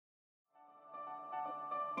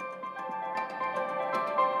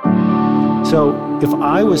So if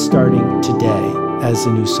I was starting today as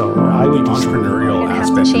a new solo, I would the entrepreneurial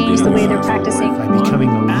aspect change of the way being they're practicing. by becoming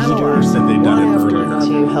a leader. Hours that they've done it earlier.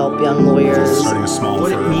 To help young lawyers. Starting a small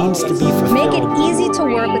What it firm. means to be fulfilled. Make it easy to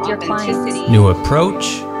work with your clients. New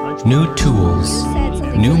approach, new tools,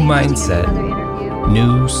 new mindset,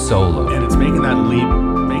 new solo. And it's making that leap,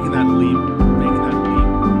 making that leap, making that leap,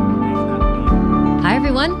 making that leap. Hi,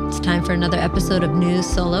 everyone. It's time for another episode of News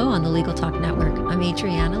Solo on the Legal Talk Network. I'm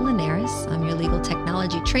Adriana Linares. I'm your legal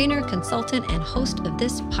technology trainer, consultant, and host of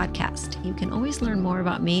this podcast. You can always learn more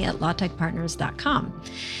about me at lawtechpartners.com.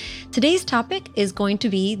 Today's topic is going to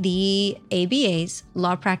be the ABA's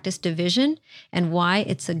Law Practice Division and why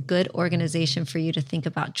it's a good organization for you to think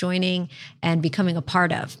about joining and becoming a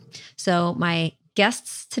part of. So my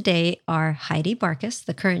guests today are Heidi Barkus,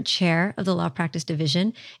 the current chair of the Law Practice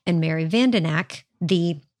Division, and Mary Vandenack,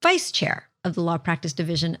 the vice chair of the Law Practice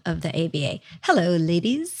Division of the ABA. Hello,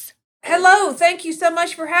 ladies. Hello. Thank you so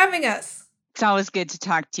much for having us. It's always good to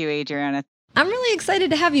talk to you, Adriana. I'm really excited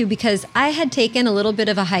to have you because I had taken a little bit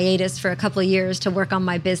of a hiatus for a couple of years to work on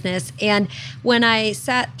my business. And when I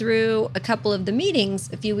sat through a couple of the meetings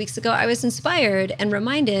a few weeks ago, I was inspired and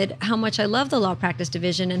reminded how much I love the Law Practice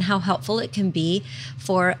Division and how helpful it can be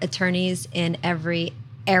for attorneys in every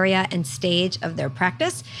area and stage of their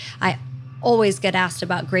practice. I always get asked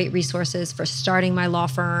about great resources for starting my law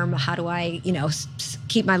firm. How do I,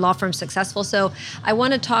 keep my law firm successful? So I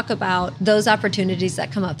want to talk about those opportunities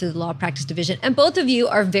that come up through the Law Practice Division. And both of you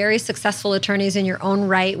are very successful attorneys in your own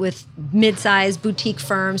right with mid-sized boutique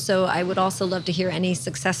firms. So I would also love to hear any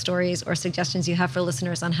success stories or suggestions you have for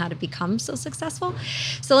listeners on how to become so successful.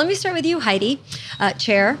 So let me start with you, Heidi,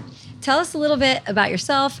 Chair. Tell us a little bit about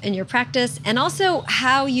yourself and your practice, and also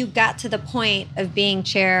how you got to the point of being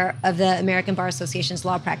chair of the American Bar Association's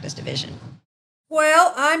Law Practice Division.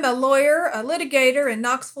 Well, I'm a lawyer, a litigator in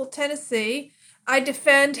Knoxville, Tennessee. I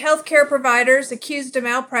defend healthcare providers accused of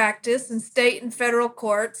malpractice in state and federal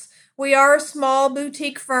courts. We are a small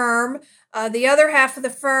boutique firm. The other half of the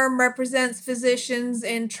firm represents physicians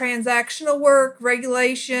in transactional work,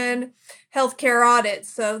 regulation, healthcare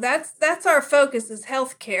audits. So that's our focus is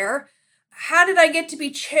healthcare. How did I get to be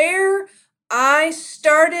chair? I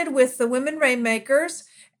started with the Women Rainmakers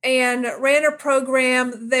and ran a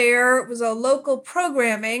program there. It was a local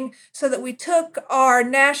programming so that we took our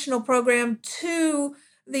national program to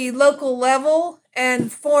the local level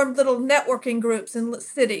and formed little networking groups in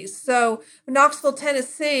cities. So Knoxville,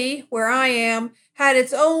 Tennessee, where I am, had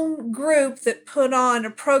its own group that put on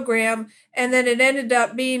a program, and then it ended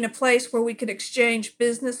up being a place where we could exchange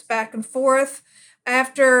business back and forth.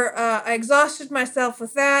 After I exhausted myself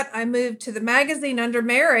with that, I moved to the magazine under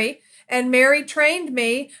Mary, and Mary trained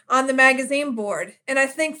me on the magazine board. And I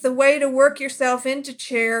think the way to work yourself into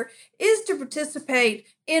chair is to participate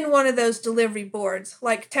in one of those delivery boards,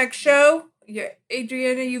 like Tech Show. Yeah,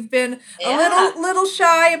 Adriana, you've been a little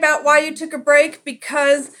shy about why you took a break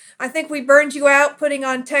because I think we burned you out putting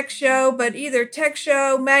on Tech Show, but either Tech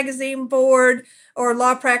Show, magazine board, or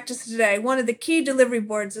Law Practice Today. One of the key delivery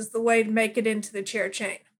boards is the way to make it into the chair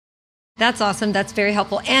chain. That's awesome. That's very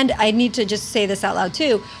helpful. And I need to just say this out loud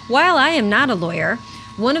too. While I am not a lawyer,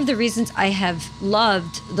 one of the reasons I have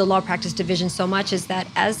loved the Law Practice Division so much is that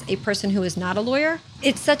as a person who is not a lawyer,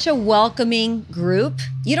 it's such a welcoming group.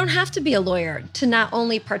 You don't have to be a lawyer to not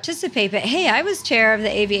only participate, but hey, I was chair of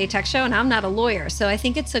the ABA Tech Show and I'm not a lawyer. So I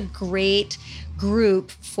think it's a great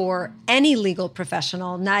group for any legal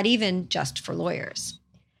professional, not even just for lawyers.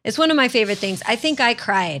 It's one of my favorite things. I think I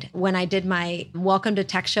cried when I did my Welcome to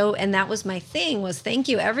Tech Show, and that was my thing, was thank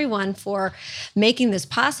you everyone for making this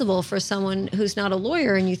possible for someone who's not a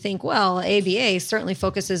lawyer. And you think, well, ABA certainly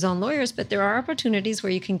focuses on lawyers, but there are opportunities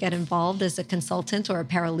where you can get involved as a consultant or a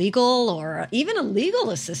paralegal or even a legal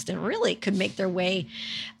assistant really could make their way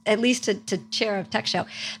at least to chair of Tech Show.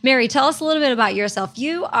 Mary, tell us a little bit about yourself.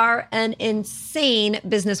 You are an insane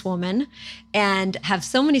businesswoman and have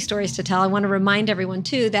so many stories to tell. I want to remind everyone,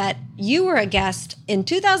 too, that you were a guest in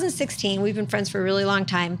 2016. We've been friends for a really long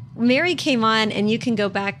time. Mary came on, and you can go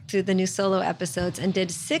back to the new solo episodes, and did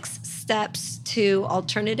 6 steps to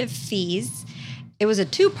alternative fees. It was a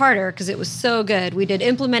 2-parter because it was so good. We did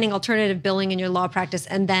implementing alternative billing in your law practice,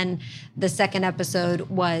 and then the second episode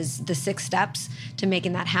was the 6 steps to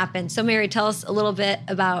making that happen. So Mary, tell us a little bit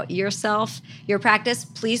about yourself, your practice.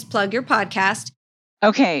 Please plug your podcast.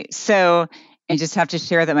 Okay, so I just have to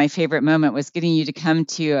share that my favorite moment was getting you to come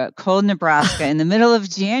to cold Nebraska in the middle of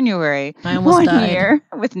January one year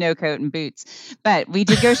with no coat and boots. But we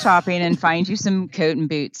did go shopping and find you some coat and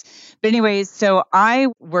boots. But anyways, so I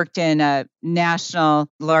worked in a national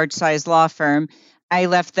large size law firm I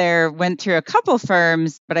left there, went through a couple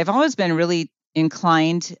firms, but I've always been really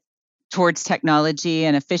inclined towards technology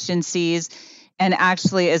and efficiencies. And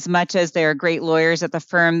actually, as much as there are great lawyers at the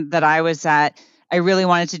firm that I was at, I really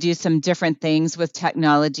wanted to do some different things with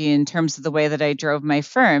technology in terms of the way that I drove my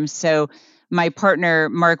firm. So my partner,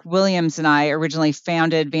 Mark Williams, and I originally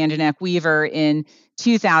founded Vanderneck Weaver in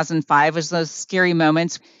 2005, was those scary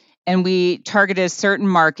moments. And we targeted certain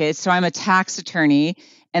markets. So I'm a tax attorney.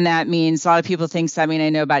 And that means a lot of people think I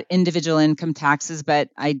know about individual income taxes, but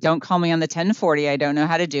I don't call me on the 1040. I don't know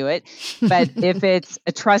how to do it. But if it's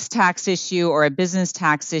a trust tax issue or a business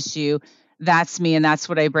tax issue, that's me. And that's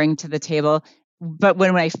what I bring to the table. But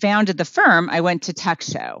when I founded the firm, I went to Tech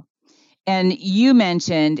Show. And you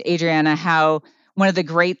mentioned, Adriana, how one of the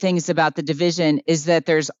great things about the division is that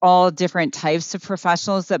there's all different types of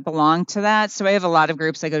professionals that belong to that. So I have a lot of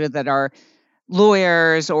groups I go to that are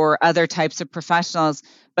lawyers or other types of professionals.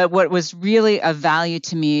 But what was really of value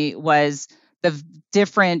to me was the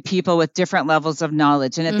different people with different levels of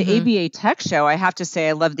knowledge. And at the ABA Tech Show, I have to say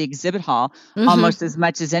I love the exhibit hall almost as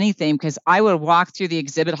much as anything, because I would walk through the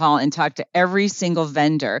exhibit hall and talk to every single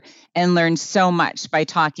vendor and learn so much by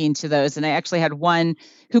talking to those. And I actually had one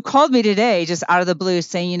who called me today just out of the blue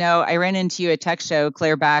saying, I ran into you at Tech Show,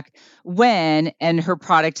 Claire, back when, and her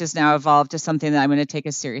product has now evolved to something that I'm going to take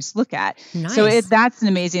a serious look at. Nice. So that's an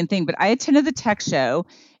amazing thing. But I attended the Tech Show,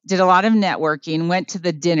 did a lot of networking, went to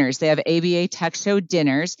the dinners. They have ABA Tech Show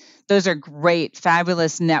dinners. Those are great,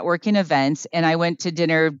 fabulous networking events. And I went to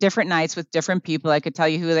dinner different nights with different people. I could tell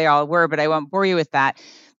you who they all were, but I won't bore you with that.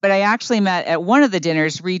 But I actually met at one of the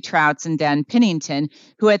dinners, Reed Trouts and Dan Pennington,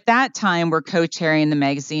 who at that time were co-chairing the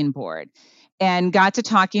magazine board, and got to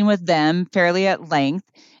talking with them fairly at length.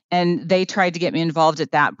 And they tried to get me involved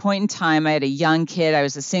at that point in time. I had a young kid. I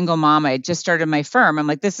was a single mom. I had just started my firm. I'm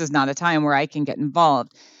like, this is not a time where I can get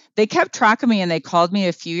involved. They kept track of me and they called me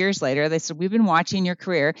a few years later. They said, we've been watching your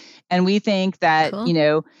career and we think that, Cool.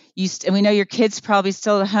 and we know your kid's probably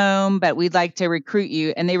still at home, but we'd like to recruit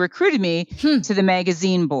you. And they recruited me to the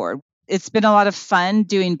magazine board. It's been a lot of fun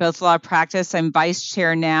doing both law practice. I'm vice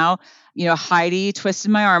chair now. Heidi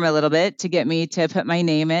twisted my arm a little bit to get me to put my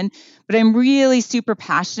name in, but I'm really super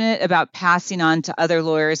passionate about passing on to other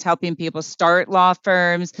lawyers, helping people start law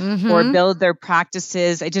firms or build their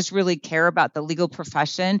practices. I just really care about the legal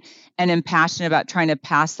profession and am passionate about trying to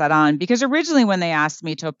pass that on, because originally when they asked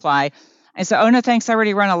me to apply, I said, oh, no, thanks. I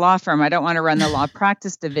already run a law firm. I don't want to run the law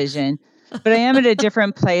practice division. But I am at a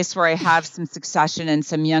different place where I have some succession and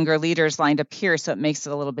some younger leaders lined up here, so it makes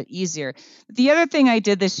it a little bit easier. The other thing I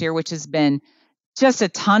did this year, which has been just a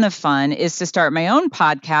ton of fun, is to start my own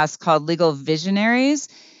podcast called Legal Visionaries.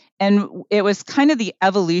 And it was kind of the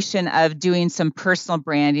evolution of doing some personal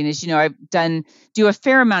branding. As you know, do a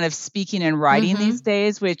fair amount of speaking and writing these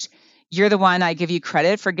days, which you're the one I give you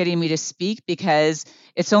credit for getting me to speak, because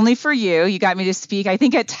it's only for you. You got me to speak, I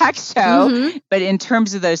think, at Tech Show. But in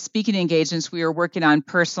terms of those speaking engagements, we were working on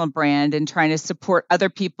personal brand and trying to support other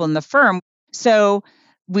people in the firm. So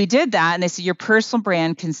we did that. And they said, your personal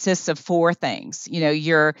brand consists of 4 things.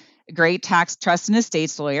 You're a great tax, trust, and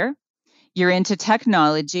estates lawyer. You're into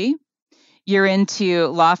technology. You're into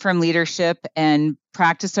law firm leadership and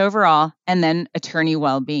practice overall, and then attorney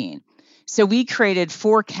well-being. So we created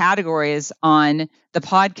 4 categories on the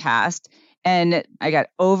podcast, and I got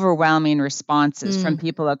overwhelming responses from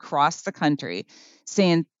people across the country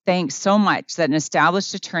saying, thanks so much that an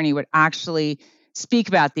established attorney would actually speak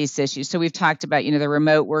about these issues. So we've talked about, the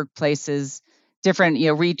remote workplaces, different,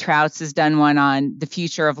 Reed Trouts has done one on the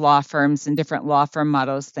future of law firms and different law firm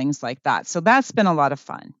models, things like that. So that's been a lot of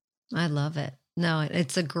fun. I love it. No,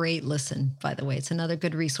 it's a great listen, by the way. It's another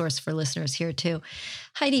good resource for listeners here too.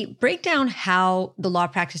 Heidi, break down how the law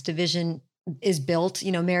practice division is built.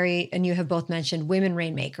 Mary and you have both mentioned Women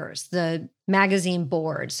Rainmakers, the magazine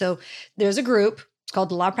board. So there's a group, it's called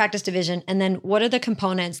the Law Practice Division. And then what are the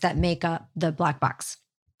components that make up the black box?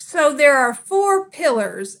 So there are 4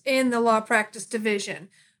 pillars in the Law Practice Division: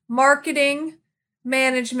 marketing,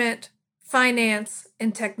 management, finance,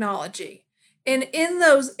 and technology. And in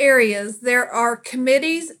those areas, there are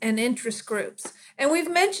committees and interest groups. And we've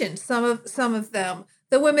mentioned some of them: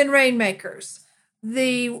 the Women Rainmakers,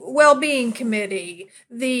 the Wellbeing Committee,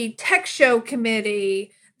 the Tech Show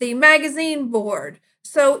Committee, the Magazine Board.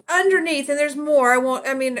 So underneath, and there's more,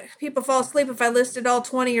 people fall asleep if I listed all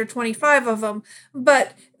 20 or 25 of them,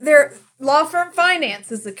 but law firm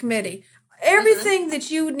finance is a committee. Everything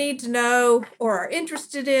that you need to know or are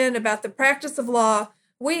interested in about the practice of law,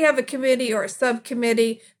 we have a committee or a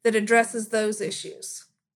subcommittee that addresses those issues.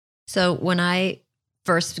 So when I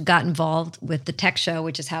first got involved with the Tech Show,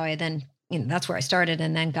 which is how I then that's where I started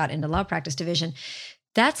and then got into law practice division.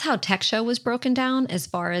 That's how Tech Show was broken down as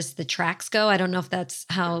far as the tracks go. I don't know if that's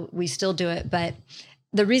how we still do it, but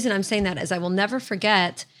the reason I'm saying that is I will never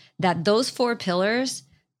forget that those 4 pillars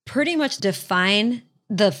pretty much define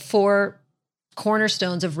the 4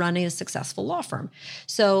 cornerstones of running a successful law firm.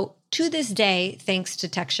 So to this day, thanks to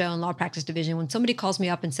Tech Show and Law Practice Division, when somebody calls me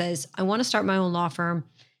up and says, I want to start my own law firm,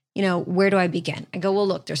 where do I begin? I go, well,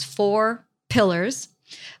 look, there's 4 pillars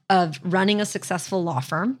of running a successful law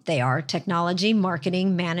firm. They are technology,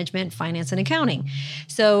 marketing, management, finance, and accounting.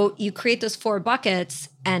 So you create those 4 buckets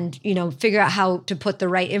and, figure out how to put the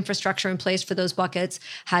right infrastructure in place for those buckets,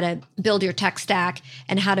 how to build your tech stack,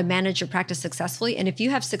 and how to manage your practice successfully. And if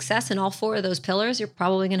you have success in all 4 of those pillars, you're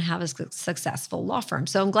probably going to have a successful law firm.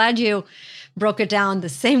 So I'm glad you broke it down the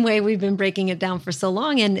same way we've been breaking it down for so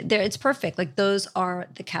long. And it's perfect. Like those are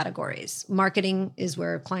the categories. Marketing is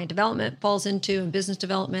where client development falls into, and business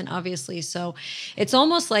development, obviously. So it's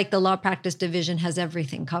almost like the law practice division has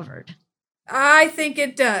everything covered. I think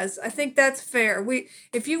it does. I think that's fair.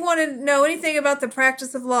 If you want to know anything about the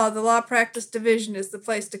practice of law, the law practice division is the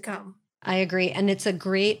place to come. I agree. And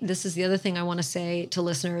this is the other thing I want to say to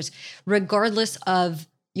listeners, regardless of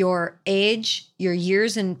your age, your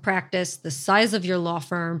years in practice, the size of your law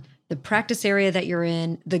firm, the practice area that you're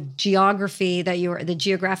in, the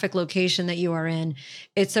geographic location that you are in,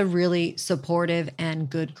 it's a really supportive and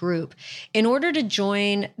good group. In order to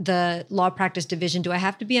join the law practice division, do I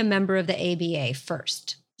have to be a member of the ABA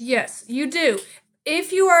first? Yes, you do.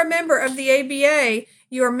 If you are a member of the ABA,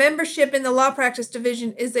 your membership in the law practice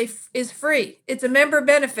division is free. It's a member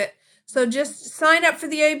benefit. So just sign up for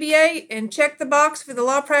the ABA and check the box for the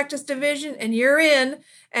law practice division, and you're in.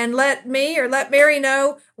 And let me or let Mary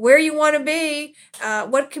know where you want to be,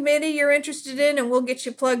 what committee you're interested in, and we'll get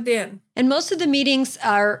you plugged in. And most of the meetings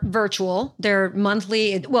are virtual. They're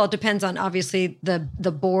monthly. Well, it depends on obviously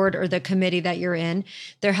the board or the committee that you're in.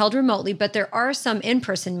 They're held remotely, but there are some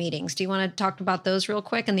in-person meetings. Do you want to talk about those real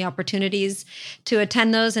quick and the opportunities to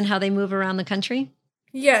attend those and how they move around the country?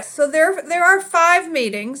 Yes. So there are 5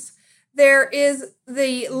 meetings. There is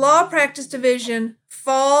the Law Practice Division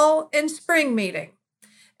fall and spring meeting.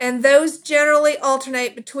 And those generally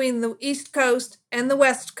alternate between the East Coast and the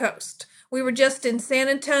West Coast. We were just in San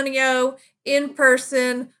Antonio in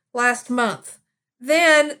person last month.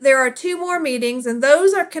 Then there are 2 more meetings, and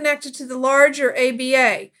those are connected to the larger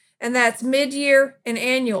ABA, and that's mid-year and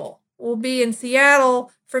annual. We'll be in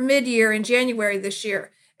Seattle for mid-year in January this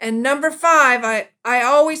year. And number 5, I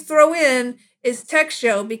always throw in, is Tech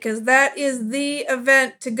Show, because that is the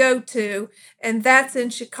event to go to, and that's in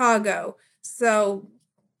Chicago. So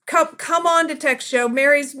come on to Tech Show.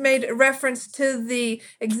 Mary's made a reference to the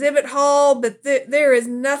exhibit hall, but there is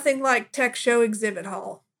nothing like Tech Show exhibit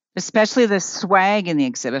hall. Especially the swag in the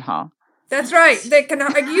exhibit hall. That's right.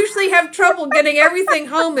 I usually have trouble getting everything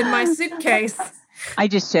home in my suitcase. I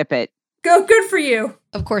just ship it. Good for you.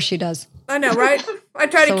 Of course she does. I know, right? I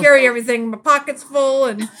try to carry everything. My pocket's full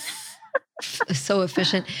and... So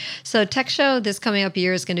efficient. So Tech Show this coming up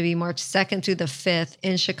year is going to be March 2nd through the 5th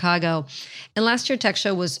in Chicago. And last year Tech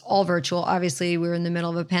Show was all virtual. Obviously, we were in the middle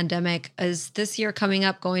of a pandemic. Is this year coming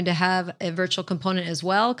up going to have a virtual component as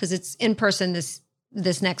well? Because it's in person this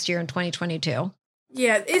next year in 2022.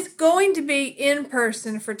 Yeah, it's going to be in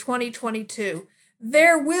person for 2022.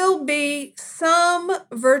 There will be some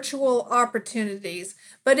virtual opportunities,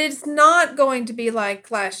 but it's not going to be like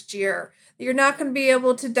last year. You're not going to be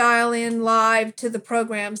able to dial in live to the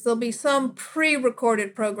programs. There'll be some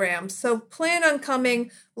pre-recorded programs. So plan on coming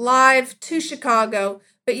live to Chicago.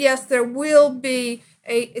 But yes, there will be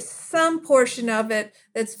some portion of it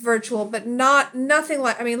that's virtual, but nothing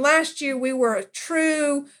like, last year we were a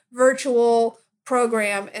true virtual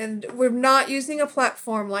program, and we're not using a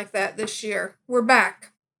platform like that this year. We're back.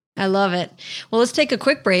 I love it. Well, let's take a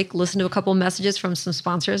quick break, listen to a couple messages from some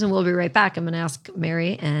sponsors, and we'll be right back. I'm going to ask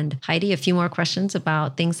Mary and Heidi a few more questions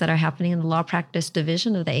about things that are happening in the law practice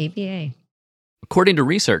division of the ABA. According to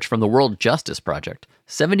research from the World Justice Project,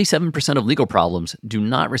 77% of legal problems do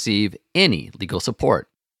not receive any legal support.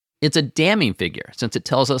 It's a damning figure, since it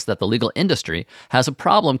tells us that the legal industry has a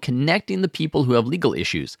problem connecting the people who have legal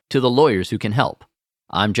issues to the lawyers who can help.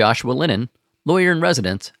 I'm Joshua Lennon, lawyer in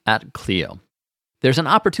residence at Clio. There's an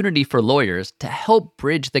opportunity for lawyers to help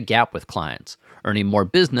bridge the gap with clients, earning more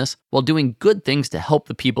business while doing good things to help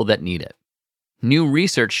the people that need it. New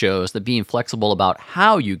research shows that being flexible about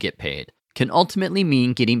how you get paid can ultimately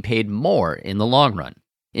mean getting paid more in the long run.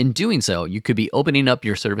 In doing so, you could be opening up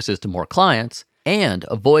your services to more clients and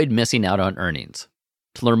avoid missing out on earnings.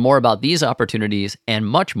 To learn more about these opportunities and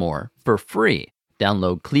much more for free,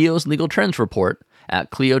 download Clio's Legal Trends Report at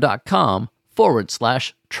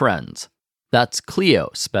Clio.com/trends. That's Clio,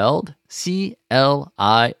 spelled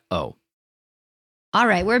CLIO. All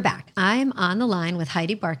right, we're back. I'm on the line with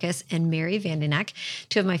Heidi Barkus and Mary Vandenack,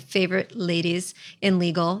 two of my favorite ladies in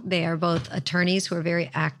legal. They are both attorneys who are very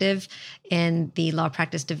active in the law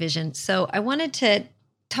practice division. So I wanted to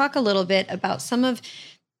talk a little bit about some of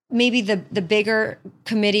maybe the bigger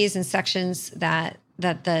committees and sections that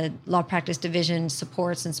the law practice division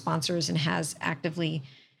supports and sponsors and has actively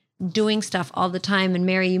doing stuff all the time. And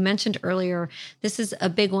Mary, you mentioned earlier, this is a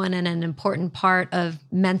big one and an important part of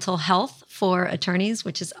mental health for attorneys,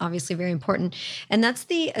 which is obviously very important. And that's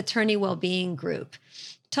the Attorney Wellbeing Group.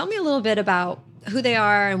 Tell me a little bit about who they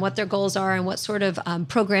are and what their goals are and what sort of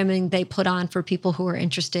programming they put on for people who are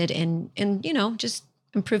interested in just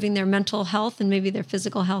improving their mental health and maybe their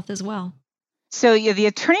physical health as well. So the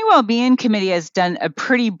Attorney Wellbeing Committee has done a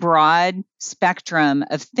pretty broad spectrum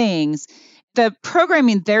of things. The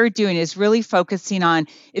programming they're doing is really focusing on,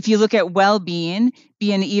 if you look at well-being,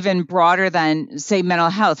 being even broader than, say, mental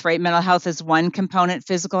health, right? Mental health is one component,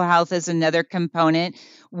 physical health is another component.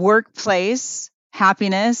 Workplace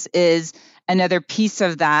happiness is another piece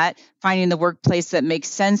of that, finding the workplace that makes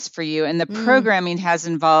sense for you. And the programming has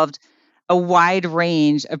involved a wide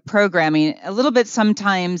range of programming, a little bit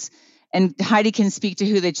sometimes, and Heidi can speak to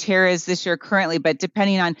who the chair is this year currently, but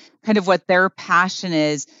depending on kind of what their passion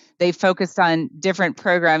is, they focused on different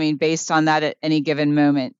programming based on that at any given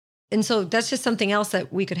moment. And so that's just something else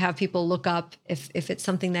that we could have people look up if it's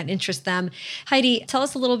something that interests them. Heidi, tell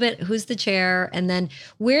us a little bit, who's the chair, and then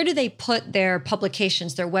where do they put their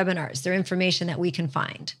publications, their webinars, their information that we can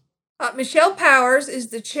find? Michelle Powers is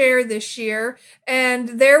the chair this year,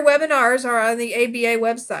 and their webinars are on the ABA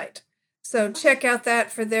website. So check out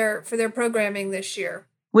that for their programming this year.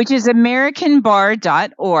 Which is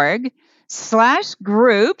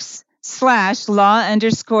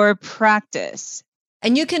americanbar.org/groups/law_practice.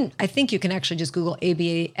 And I think you can actually just Google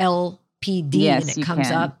ABA LPD and it comes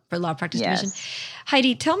up for Law Practice Division.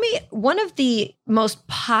 Heidi, tell me, one of the most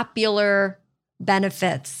popular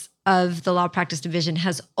benefits of the Law Practice Division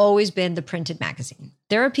has always been the printed magazine.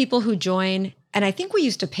 There are people who join, and I think we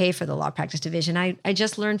used to pay for the Law Practice Division. I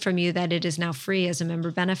just learned from you that it is now free as a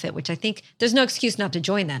member benefit, which I think there's no excuse not to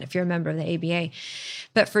join that if you're a member of the ABA.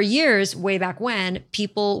 But for years, way back when,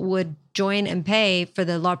 people would join and pay for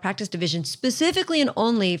the Law Practice Division specifically and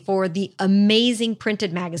only for the amazing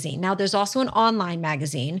printed magazine. Now, there's also an online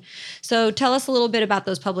magazine. So tell us a little bit about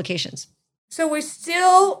those publications. So we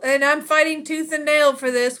still, and I'm fighting tooth and nail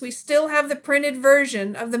for this, we still have the printed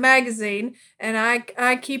version of the magazine, and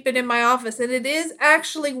I keep it in my office. And it is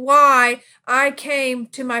actually why I came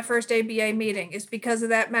to my first ABA meeting, is because of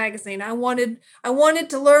that magazine. I wanted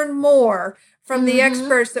to learn more from the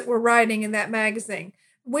experts that were writing in that magazine.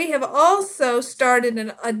 We have also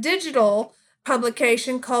started a digital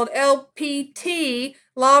publication called LPT,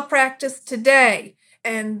 Law Practice Today.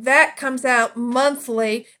 And that comes out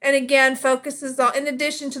monthly, and again focuses on, in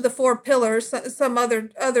addition to the 4 pillars, some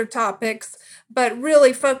other topics, but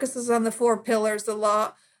really focuses on the 4 pillars of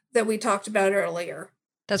law that we talked about earlier.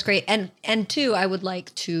 That's great. And two, I would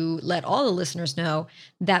like to let all the listeners know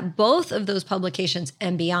that both of those publications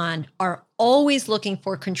and beyond are always looking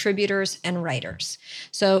for contributors and writers.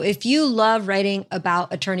 So if you love writing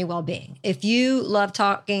about attorney well-being, if you love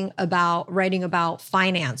writing about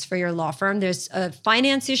finance for your law firm, there's a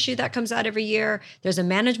finance issue that comes out every year. There's a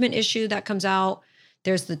management issue that comes out.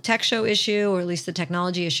 There's the tech show issue, or at least the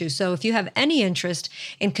technology issue. So if you have any interest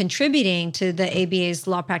in contributing to the ABA's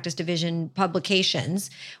Law Practice Division publications,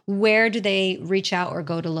 where do they reach out or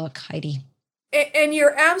go to look, Heidi? And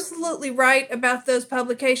you're absolutely right about those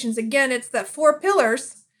publications. Again, it's the 4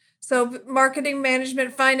 pillars. So marketing,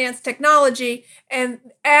 management, finance, technology, and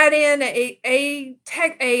add in a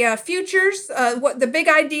futures, what the big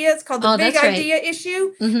idea, it's called the big idea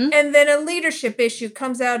issue. And then a leadership issue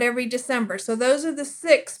comes out every December. So those are the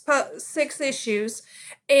 6 issues.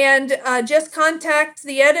 And just contact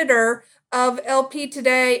the editor of LP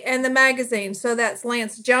Today and the magazine. So that's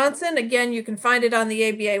Lance Johnson. Again, you can find it on the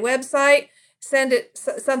ABA website. Send it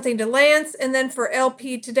something to Lance. And then for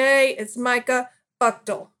LP Today, it's Micah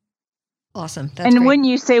Buchtel. Awesome. That's great. Wouldn't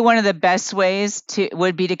you say one of the best ways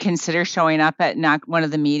would be to consider showing up at one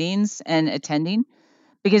of the meetings and attending?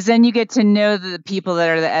 Because then you get to know the people that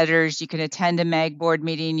are the editors. You can attend a MAG board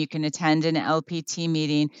meeting. You can attend an LPT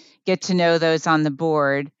meeting. Get to know those on the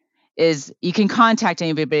board. You can contact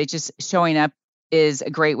anybody, but just showing up is a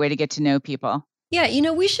great way to get to know people.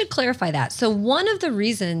 Yeah, we should clarify that. So one of the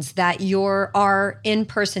reasons that our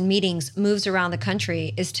in-person meetings moves around the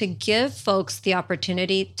country is to give folks the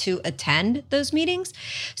opportunity to attend those meetings.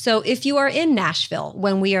 So if you are in Nashville,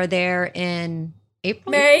 when we are there in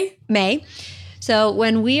April? May. So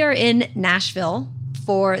when we are in Nashville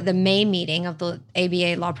for the May meeting of the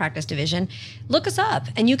ABA Law Practice Division, look us up.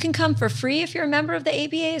 And you can come for free if you're a member of the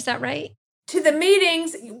ABA. Is that right? To the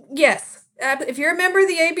meetings, yes. If you're a member of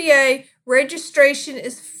the ABA, registration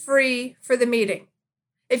is free for the meeting.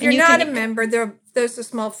 If you're not a member, there's a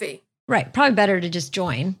small fee. Right. Probably better to just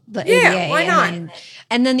join the ABA. Yeah, why not?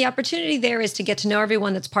 And then the opportunity there is to get to know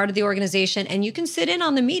everyone that's part of the organization, and you can sit in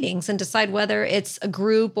on the meetings and decide whether it's a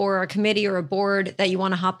group or a committee or a board that you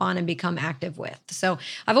want to hop on and become active with. So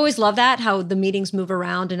I've always loved that, how the meetings move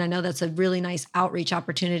around, and I know that's a really nice outreach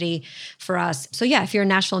opportunity for us. So yeah, if you're in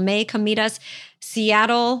Nashville in May, come meet us.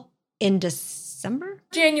 Seattle in December?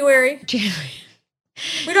 January.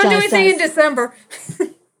 We don't do anything in December.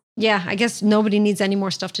 Yeah, I guess nobody needs any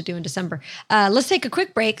more stuff to do in December. Let's take a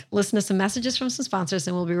quick break, listen to some messages from some sponsors,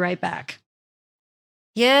 and we'll be right back.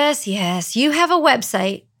 Yes, you have a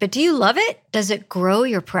website, but do you love it? Does it grow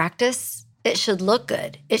your practice? It should look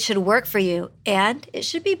good. It should work for you, and it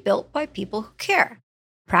should be built by people who care.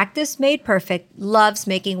 Practice Made Perfect loves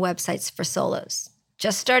making websites for solos,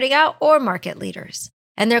 just starting out or market leaders.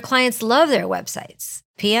 And their clients love their websites.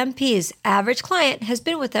 PMP's average client has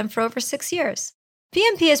been with them for over 6 years.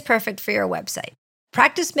 PMP is perfect for your website.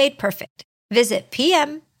 Practice Made Perfect. Visit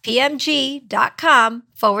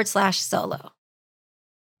pmpmg.com/solo.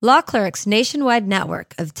 Law Clerk's nationwide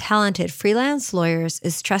network of talented freelance lawyers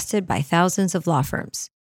is trusted by thousands of law firms.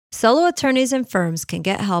 Solo attorneys and firms can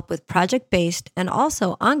get help with project-based and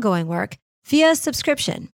also ongoing work via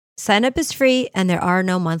subscription. Sign up is free and there are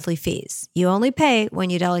no monthly fees. You only pay when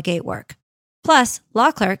you delegate work. Plus,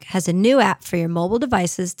 Law Clerk has a new app for your mobile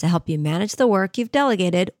devices to help you manage the work you've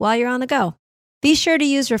delegated while you're on the go. Be sure to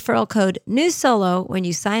use referral code NEWSOLO when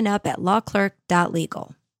you sign up at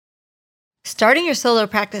lawclerk.legal. Starting your solo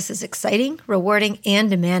practice is exciting, rewarding,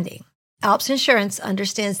 and demanding. Alps Insurance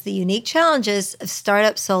understands the unique challenges of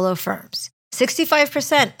startup solo firms.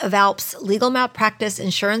 65% of Alps legal malpractice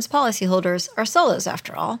insurance policyholders are solos,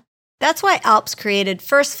 after all. That's why Alps created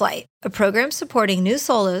First Flight, a program supporting new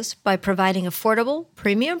solos by providing affordable,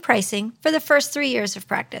 premium pricing for the first 3 years of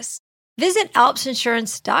practice. Visit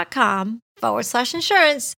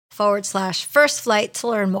alpsinsurance.com/insurance/First Flight to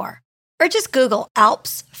learn more. Or just Google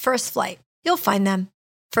Alps First Flight. You'll find them.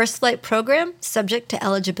 First Flight program subject to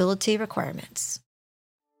eligibility requirements.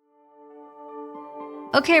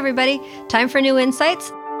 Okay, everybody, time for new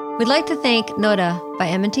insights. We'd like to thank Noda by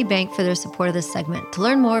M&T Bank for their support of this segment. To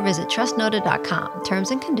learn more, visit trustnoda.com.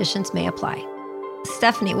 Terms and conditions may apply.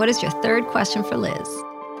 Stephanie, what is your third question for Liz?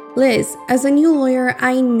 Liz, as a new lawyer,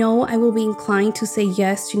 I know I will be inclined to say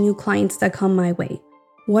yes to new clients that come my way.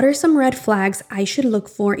 What are some red flags I should look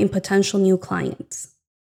for in potential new clients?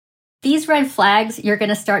 These red flags you're going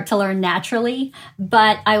to start to learn naturally,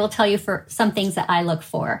 but I will tell you for some things that I look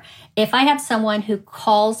for. If I have someone who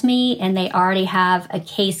calls me and they already have a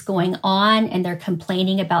case going on and they're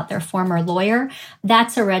complaining about their former lawyer,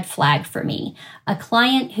 that's a red flag for me. A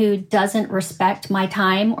client who doesn't respect my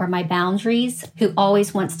time or my boundaries, who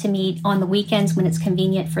always wants to meet on the weekends when it's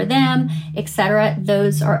convenient for them, etc.,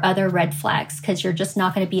 those are other red flags because you're just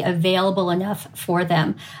not going to be available enough for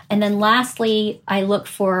them. And then lastly, I look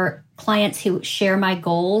for clients who share my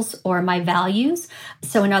goals or my values.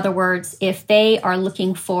 So in other words, if they are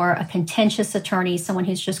looking for a contentious attorney, someone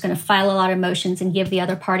who's just going to file a lot of motions and give the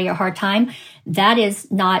other party a hard time, that is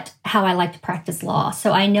not how I like to practice law.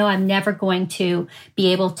 So I know I'm never going to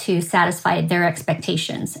be able to satisfy their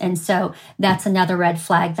expectations. And so that's another red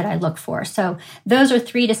flag that I look for. So those are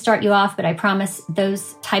 3 to start you off, but I promise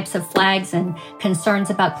those types of flags and concerns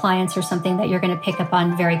about clients are something that you're going to pick up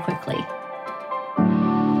on very quickly.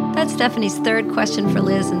 That's Stephanie's third question for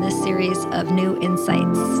Liz in this series of New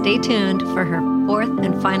Insights. Stay tuned for her fourth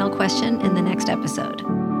and final question in the next episode.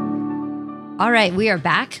 All right, we are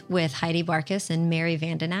back with Heidi Barkus and Mary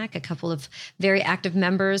Vandenack, a couple of very active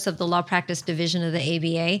members of the Law Practice Division of the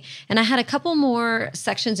ABA. And I had a couple more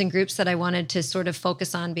sections and groups that I wanted to sort of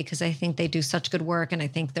focus on because I think they do such good work and I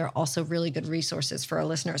think they're also really good resources for our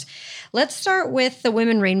listeners. Let's start with the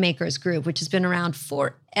Women Rainmakers group, which has been around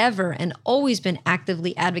forever and always been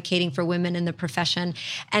actively advocating for women in the profession.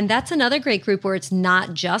 And that's another great group where it's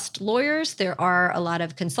not just lawyers. There are a lot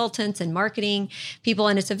of consultants and marketing people,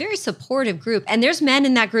 and it's a very supportive group. And there's men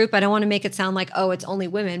in that group. I don't want to make it sound like, oh, it's only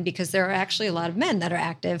women, because there are actually a lot of men that are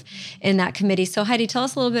active in that committee. So Heidi, tell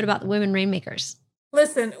us a little bit about the Women Rainmakers.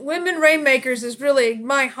 Listen, Women Rainmakers is really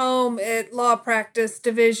my home at Law Practice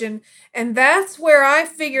Division, and that's where I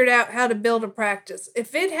figured out how to build a practice.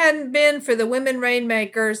 If it hadn't been for the Women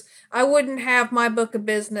Rainmakers, I wouldn't have my book of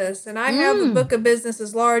business, and I have a book of business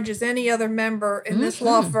as large as any other member in this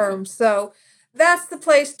law firm. So that's the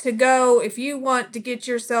place to go if you want to get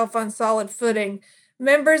yourself on solid footing.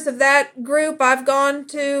 Members of that group I've gone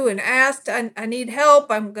to and asked, I need help.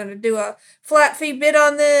 I'm going to do a flat fee bid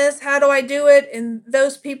on this. How do I do it? And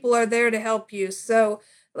those people are there to help you. So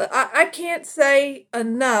I can't say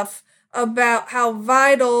enough about how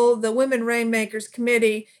vital the Women Rainmakers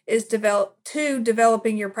Committee is to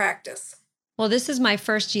developing your practice. Well, this is my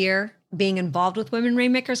first year being involved with Women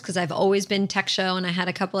Rainmakers because I've always been Tech Show and I had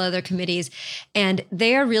a couple other committees, and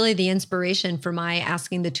they are really the inspiration for my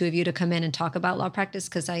asking the two of you to come in and talk about law practice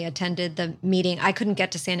because I attended the meeting. I couldn't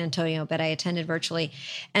get to San Antonio, but I attended virtually,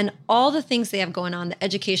 and all the things they have going on, the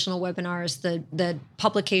educational webinars, the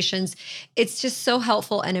publications, it's just so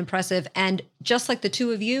helpful and impressive. And just like the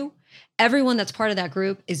two of you, everyone that's part of that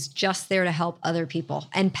group is just there to help other people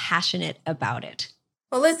and passionate about it.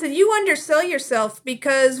 Well, listen, you undersell yourself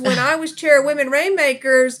because when I was chair of Women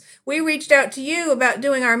Rainmakers, we reached out to you about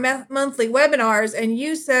doing our monthly webinars, and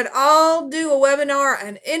you said, I'll do a webinar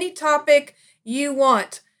on any topic you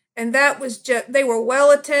want. And that was just, they were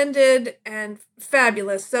well attended and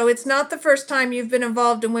fabulous. So it's not the first time you've been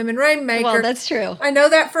involved in Women Rainmakers. Well, that's true. I know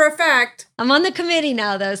that for a fact. I'm on the committee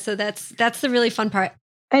now, though, so that's the really fun part.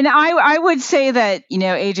 And I would say that,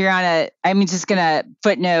 Adriana, I'm just going to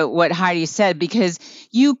footnote what Heidi said, because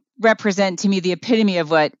you represent to me the epitome of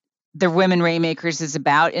what the Women Rainmakers is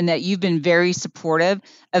about, in that you've been very supportive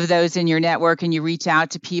of those in your network and you reach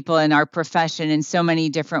out to people in our profession in so many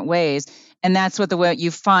different ways. And that's what you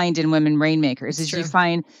find in Women Rainmakers is you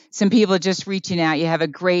find some people just reaching out. You have a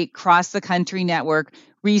great cross the country network,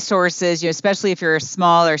 resources, especially if you're a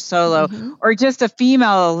small or solo or just a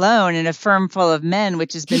female alone in a firm full of men,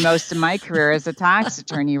 which has been most of my career as a tax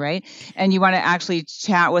attorney, right? And you want to actually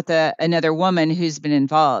chat with another woman who's been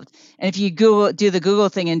involved. And if you do the Google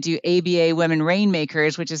thing and do ABA Women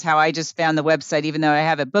Rainmakers, which is how I just found the website, even though I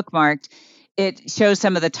have it bookmarked, it shows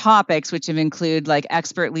some of the topics, which include like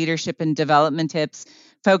expert leadership and development tips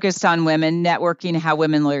focused on women, networking, how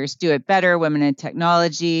women lawyers do it better, women in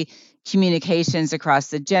technology, communications across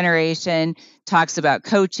the generation, talks about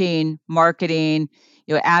coaching, marketing,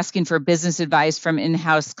 asking for business advice from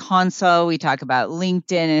in-house counsel. We talk about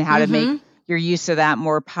LinkedIn and how to make your use of that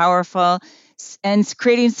more powerful, and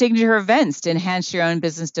creating signature events to enhance your own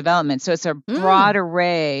business development. So it's a broad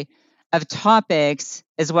array of topics,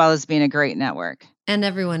 as well as being a great network. And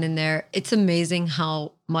everyone in there, it's amazing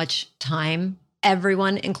how much time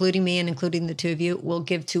everyone, including me and including the two of you, will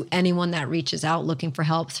give to anyone that reaches out looking for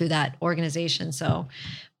help through that organization. So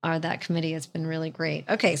that committee has been really great.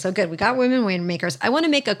 Okay, so good. We got Women Rainmakers. I want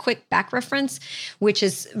to make a quick back reference, which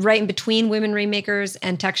is right in between Women Rainmakers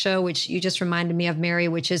and Tech Show, which you just reminded me of, Mary,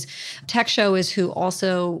 which is Tech Show is who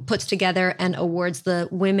also puts together and awards the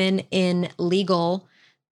Women in Legal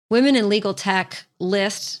Tech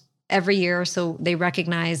list every year. So they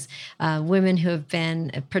recognize women who have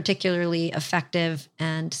been particularly effective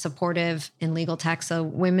and supportive in legal tech. So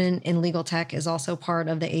Women in Legal Tech is also part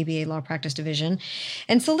of the ABA Law Practice Division.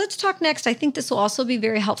 And so let's talk next. I think this will also be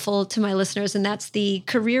very helpful to my listeners, and that's the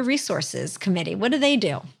Career Resources Committee. What do they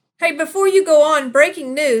do? Hey, before you go on,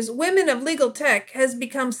 breaking news, Women of Legal Tech has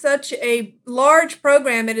become such a large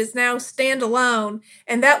program, it is now standalone,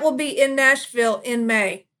 and that will be in Nashville in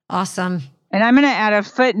May. Awesome. And I'm going to add a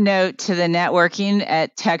footnote to the networking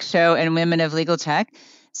at Tech Show and Women of Legal Tech.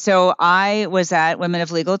 So I was at Women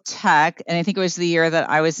of Legal Tech, and I think it was the year that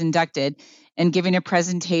I was inducted, and giving a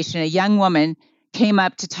presentation. A young woman came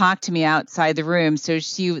up to talk to me outside the room. So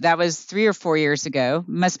that was 3 or 4 years ago,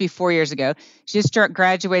 must be 4 years ago. She just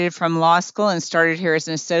graduated from law school and started here as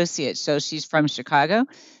an associate. So she's from Chicago.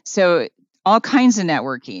 So all kinds of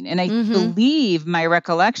networking. And I believe my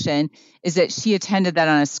recollection is that she attended that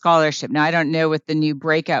on a scholarship. Now, I don't know with the new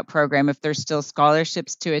breakout program if there's still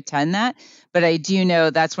scholarships to attend that, but I do know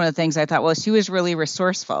that's one of the things I thought, well, she was really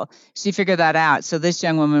resourceful. She figured that out. So this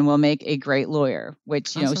young woman will make a great lawyer,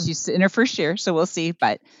 which, awesome. She's in her first year, so we'll see,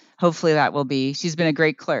 but hopefully she's been a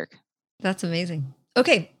great clerk. That's amazing.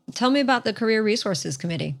 Okay, tell me about the Career Resources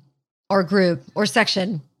Committee or group or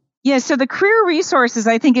section. Yeah, so the Career Resources,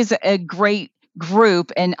 I think, is a great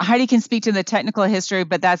group, and Heidi can speak to the technical history,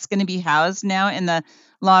 but that's going to be housed now in the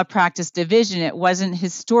Law Practice Division. It wasn't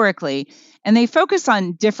historically, and they focus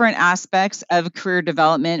on different aspects of career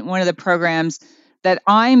development. One of the programs that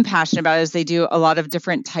I'm passionate about is they do a lot of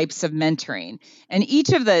different types of mentoring. And each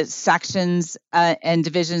of the sections and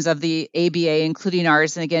divisions of the ABA, including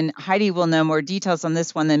ours, and again, Heidi will know more details on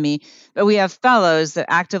this one than me, but we have fellows that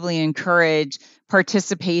actively encourage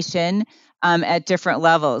participation at different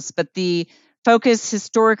levels. But the focus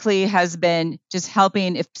historically has been just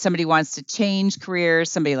helping if somebody wants to change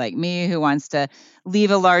careers, somebody like me who wants to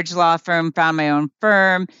leave a large law firm, found my own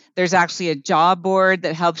firm. There's actually a job board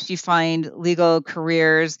that helps you find legal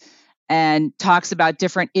careers and talks about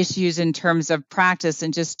different issues in terms of practice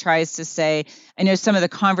and just tries to say, I know some of the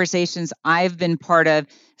conversations I've been part of.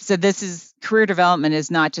 So this is career development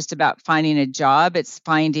is not just about finding a job. It's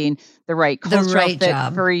finding the right cultural fit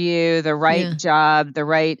job for you, the right job, the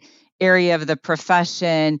right area of the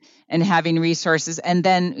profession, and having resources. And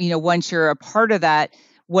then, once you're a part of that,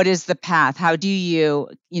 what is the path? How do you,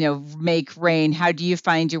 make rain? How do you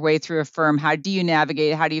find your way through a firm? How do you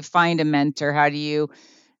navigate? How do you find a mentor? How do you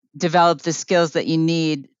develop the skills that you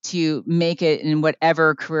need to make it in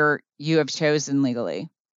whatever career you have chosen legally?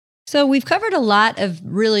 So we've covered a lot of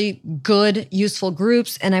really good, useful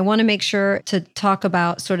groups, and I want to make sure to talk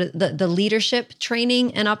about sort of the leadership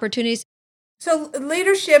training and opportunities. So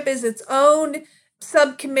leadership is its own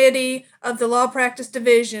subcommittee of the Law Practice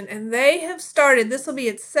Division, and they have started, this will be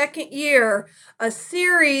its second year, a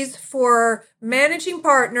series for managing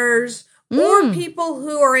partners or people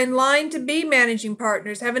who are in line to be managing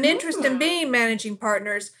partners, have an interest in being managing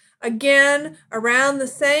partners, again, around the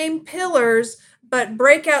same pillars, but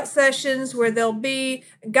breakout sessions where there'll be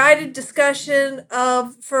guided discussion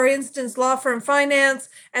of, for instance, law firm finance,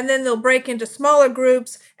 and then they'll break into smaller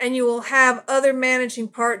groups, and you will have other managing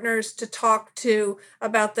partners to talk to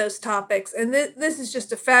about those topics. And this is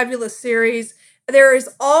just a fabulous series. There is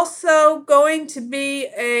also going to be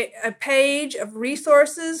a page of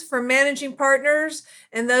resources for managing partners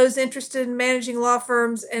and those interested in managing law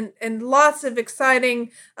firms, and lots of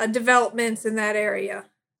exciting developments in that area.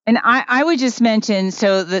 And I would just mention,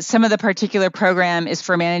 so that some of the particular program is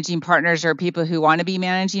for managing partners or people who want to be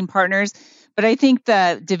managing partners. But I think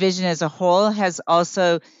the division as a whole has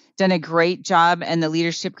also done a great job, and the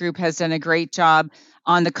leadership group has done a great job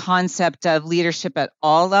on the concept of leadership at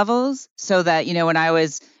all levels. So that, when I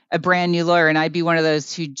was a brand new lawyer, and I'd be one of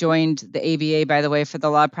those who joined the ABA, by the way, for the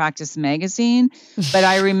Law Practice magazine. But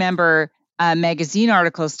I remember magazine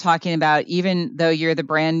articles talking about, even though you're the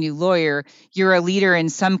brand new lawyer, you're a leader in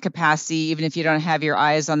some capacity, even if you don't have your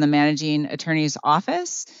eyes on the managing attorney's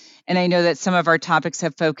office. And I know that some of our topics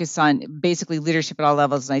have focused on basically leadership at all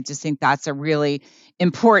levels. And I just think that's a really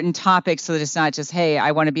important topic, so that it's not just, hey,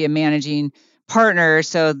 I want to be a managing partner,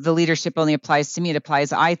 so the leadership only applies to me. It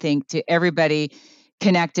applies, I think, to everybody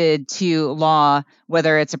connected to law,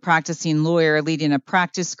 whether it's a practicing lawyer leading a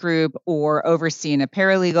practice group or overseeing a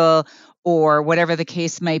paralegal or whatever the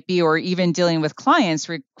case might be, or even dealing with clients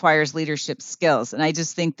requires leadership skills. And I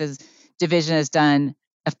just think the division has done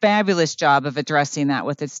a fabulous job of addressing that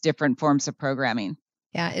with its different forms of programming.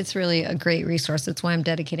 Yeah, it's really a great resource. That's why I'm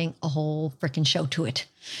dedicating a whole freaking show to it.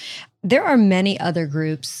 There are many other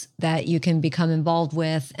groups that you can become involved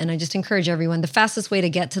with, and I just encourage everyone, the fastest way to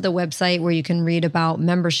get to the website where you can read about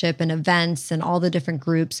membership and events and all the different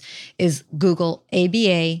groups is Google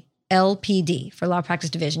ABA LPD for Law Practice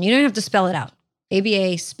Division. You don't have to spell it out.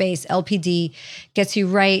 ABA space LPD gets you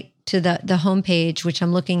right to the homepage, which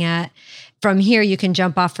I'm looking at. From here, you can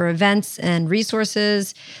jump off for events and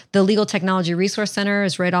resources. The Legal Technology Resource Center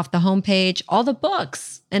is right off the homepage. All the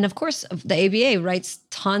books. And of course, the ABA writes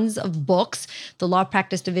tons of books. The Law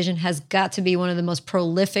Practice Division has got to be one of the most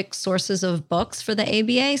prolific sources of books for the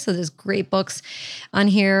ABA. So there's great books on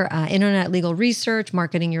here. Internet Legal Research,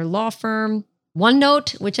 Marketing Your Law Firm.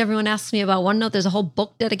 OneNote, which everyone asks me about OneNote. There's a whole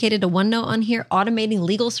book dedicated to OneNote on here. Automating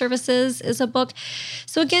Legal Services is a book.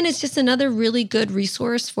 So again, it's just another really good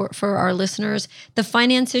resource for our listeners. The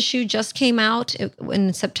finance issue just came out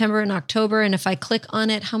in September and October. And if I click on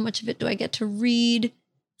it, how much of it do I get to read?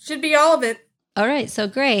 Should be all of it. All right. So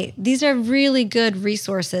great. These are really good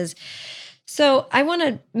resources. So I want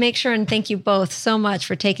to make sure and thank you both so much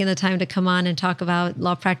for taking the time to come on and talk about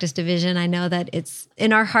Law Practice Division. I know that it's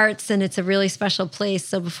in our hearts and it's a really special place.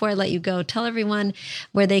 So before I let you go, tell everyone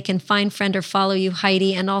where they can find, friend, or follow you,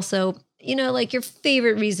 Heidi, and also, like your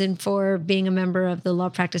favorite reason for being a member of the Law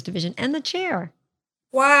Practice Division and the chair.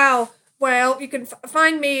 Wow. Well, you can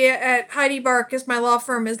find me at Heidi Barkus. My law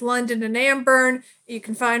firm is London and Amburn. You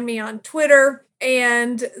can find me on Twitter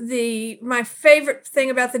And my favorite thing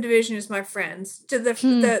about the division is my friends,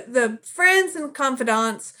 the friends and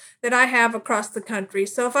confidants that I have across the country.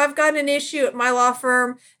 So if I've got an issue at my law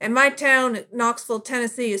firm and my town at Knoxville,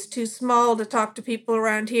 Tennessee is too small to talk to people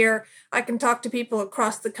around here, I can talk to people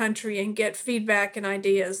across the country and get feedback and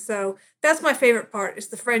ideas. So that's my favorite part, is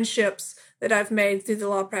the friendships that I've made through the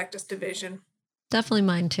law practice division. Definitely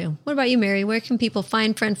mine too. What about you, Mary? Where can people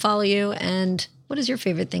find, friend, follow you? And what is your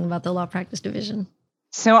favorite thing about the law practice division?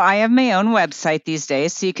 So I have my own website these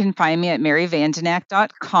days, so you can find me at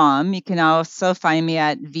maryvandenack.com. You can also find me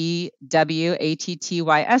at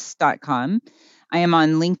vwattys.com. I am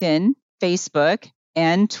on LinkedIn, Facebook,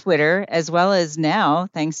 and Twitter, as well as now,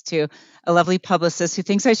 thanks to a lovely publicist who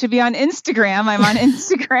thinks I should be on Instagram, I'm on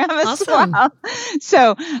Instagram as well.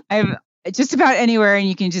 So I'm just about anywhere, and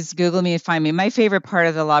you can just Google me and find me. My favorite part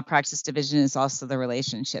of the law practice division is also the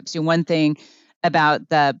relationships. One thing about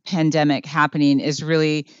the pandemic happening is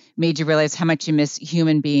really made you realize how much you miss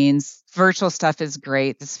human beings. Virtual stuff is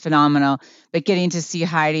great. It's phenomenal. But getting to see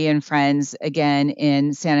Heidi and friends again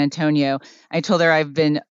in San Antonio, I told her I've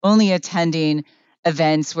been only attending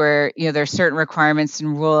events where, there are certain requirements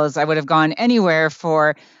and rules. I would have gone anywhere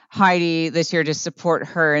for Heidi this year to support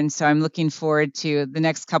her. And so I'm looking forward to the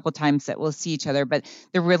next couple times that we'll see each other. But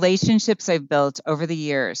the relationships I've built over the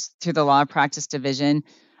years through the law practice division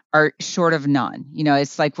are short of none.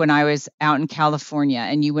 It's like when I was out in California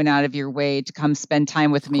and you went out of your way to come spend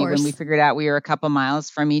time with me when we figured out we were a couple miles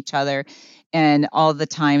from each other. And all the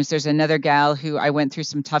times, there's another gal who I went through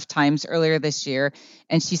some tough times earlier this year,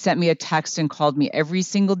 and she sent me a text and called me every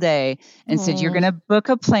single day and said, you're going to book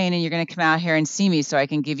a plane and you're going to come out here and see me so I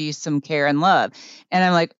can give you some care and love. And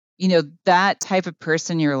I'm like, that type of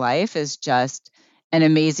person in your life is just an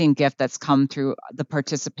amazing gift that's come through the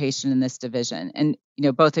participation in this division. And,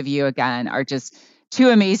 both of you, again, are just two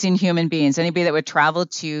amazing human beings. Anybody that would travel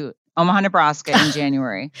to Omaha, Nebraska in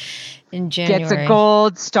January gets a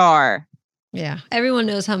gold star. Yeah. Everyone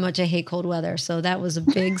knows how much I hate cold weather. So that was a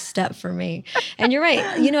big step for me. And you're right.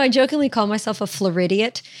 I jokingly call myself a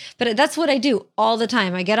Floridiot, but that's what I do all the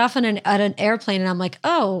time. I get off on an airplane and I'm like,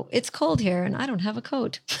 oh, it's cold here and I don't have a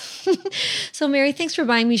coat. So Mary, thanks for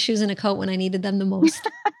buying me shoes and a coat when I needed them the most.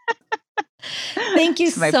 Thank you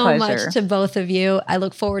so much to both of you. I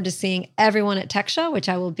look forward to seeing everyone at Tech Show, which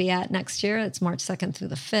I will be at next year. It's March 2nd through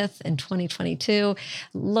the 5th in 2022.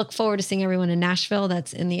 Look forward to seeing everyone in Nashville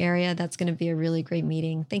that's in the area. That's going to be a really great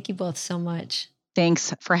meeting. Thank you both so much.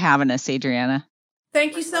 Thanks for having us, Adriana.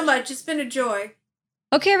 Thank you so much. It's been a joy.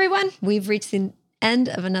 Okay, everyone. We've reached the end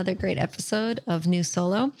of another great episode of New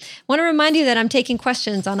Solo. I want to remind you that I'm taking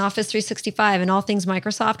questions on Office 365 and all things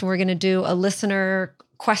Microsoft, and we're going to do a listener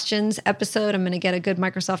questions episode. I'm going to get a good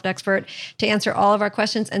Microsoft expert to answer all of our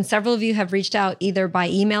questions. And several of you have reached out either by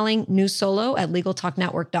emailing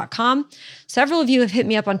newsolo@legaltalknetwork.com. Several of you have hit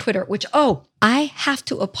me up on Twitter, which, I have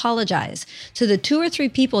to apologize to the 2 or 3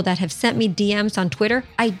 people that have sent me DMs on Twitter.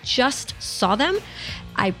 I just saw them.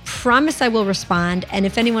 I promise I will respond. And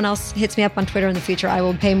if anyone else hits me up on Twitter in the future, I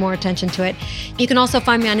will pay more attention to it. You can also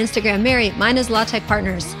find me on Instagram. Mary, mine is Law Tech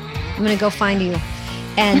Partners. I'm going to go find you.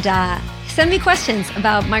 And send me questions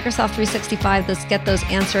about Microsoft 365. Let's get those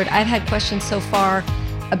answered. I've had questions so far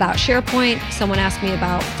about SharePoint. Someone asked me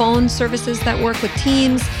about phone services that work with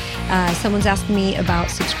Teams. Someone's asked me about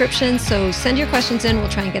subscriptions. So send your questions in. We'll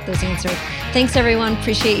try and get those answered. Thanks, everyone.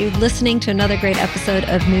 Appreciate you listening to another great episode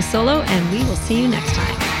of New Solo, and we will see you next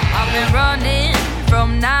time. I've been running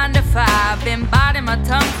from 9 to 5, been biting my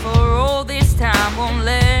tongue for all this time. Won't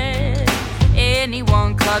let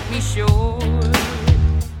anyone cut me short.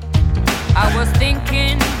 I was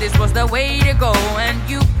thinking this was the way to go, and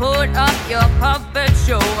you put up your puppet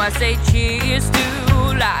show. I say cheers to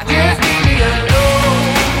life. Just leave me alone.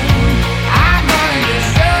 I'm running the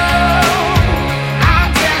show.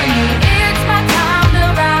 I'm telling you, it's my time to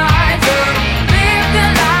rise up. Live the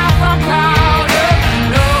life I'm proud of.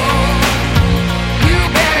 No, you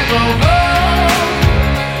better go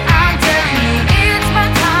home. I'm telling you, it's my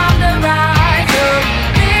time to rise up.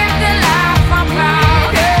 Live the life I'm proud of.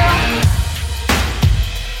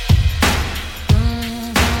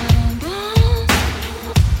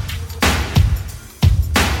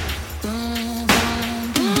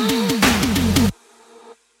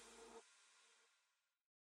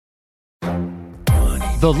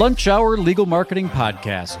 The Lunch Hour Legal Marketing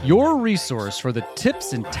Podcast, your resource for the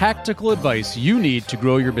tips and tactical advice you need to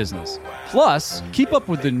grow your business. Plus, keep up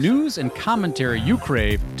with the news and commentary you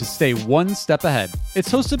crave to stay one step ahead.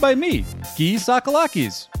 It's hosted by me, Guy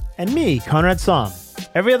Sakalakis. And me, Conrad Som.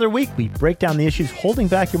 Every other week, we break down the issues holding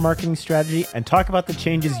back your marketing strategy and talk about the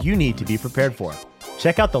changes you need to be prepared for.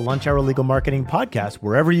 Check out the Lunch Hour Legal Marketing Podcast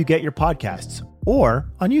wherever you get your podcasts or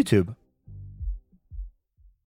on YouTube.